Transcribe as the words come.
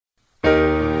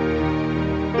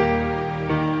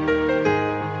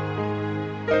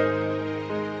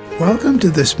Welcome to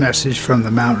this message from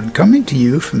the mountain, coming to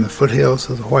you from the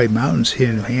foothills of the White Mountains here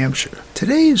in New Hampshire.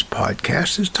 Today's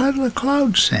podcast is titled A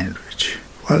Cloud Sandwich.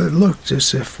 Well, it looked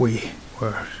as if we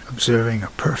were observing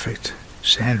a perfect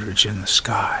sandwich in the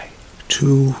sky.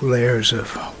 2 layers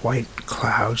of white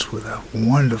clouds with a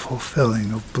wonderful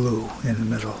filling of blue in the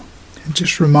middle. It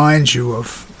just reminds you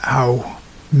of how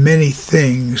many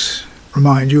things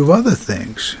remind you of other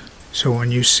things. So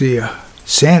when you see a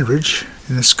sandwich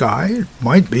in the sky, it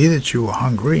might be that you were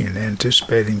hungry and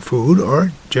anticipating food, or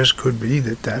it just could be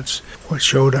that that's what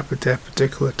showed up at that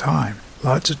particular time.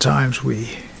 Lots of times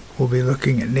we will be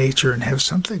looking at nature and have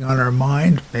something on our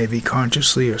mind, maybe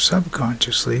consciously or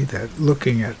subconsciously, that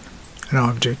looking at an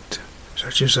object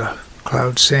such as a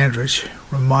cloud sandwich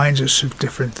reminds us of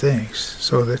different things,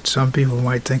 so that some people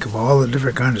might think of all the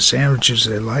different kinds of sandwiches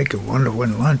they like and wonder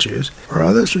when lunch is, or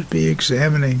others would be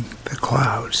examining the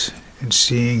clouds and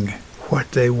seeing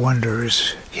what they wonder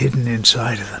is hidden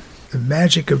inside of them. The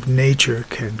magic of nature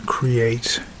can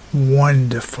create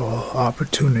wonderful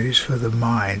opportunities for the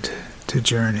mind to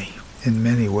journey in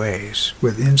many ways,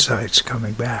 with insights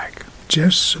coming back.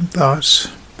 Just some thoughts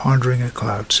pondering a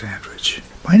cloud sandwich.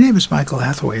 My name is Michael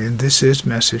Hathaway, and this is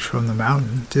Message from the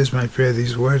Mountain. It is my prayer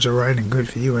these words are right and good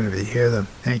for you whenever you hear them.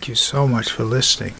 Thank you so much for listening.